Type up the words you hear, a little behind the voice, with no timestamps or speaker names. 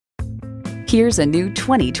Here's a new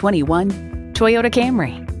 2021 Toyota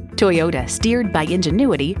Camry. Toyota, steered by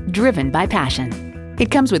ingenuity, driven by passion.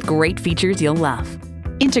 It comes with great features you'll love.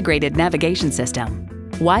 Integrated navigation system,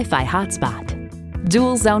 Wi-Fi hotspot,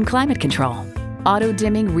 dual zone climate control, auto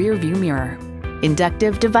dimming rear view mirror,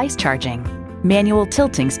 inductive device charging, manual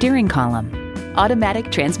tilting steering column,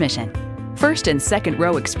 automatic transmission, first and second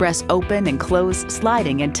row express open and close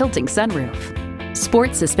sliding and tilting sunroof,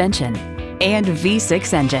 sport suspension, and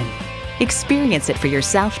V6 engine. Experience it for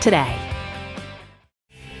yourself today.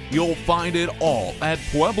 You'll find it all at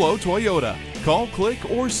Pueblo Toyota. Call, click,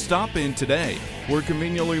 or stop in today. We're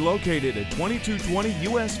conveniently located at 2220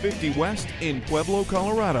 US 50 West in Pueblo,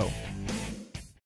 Colorado.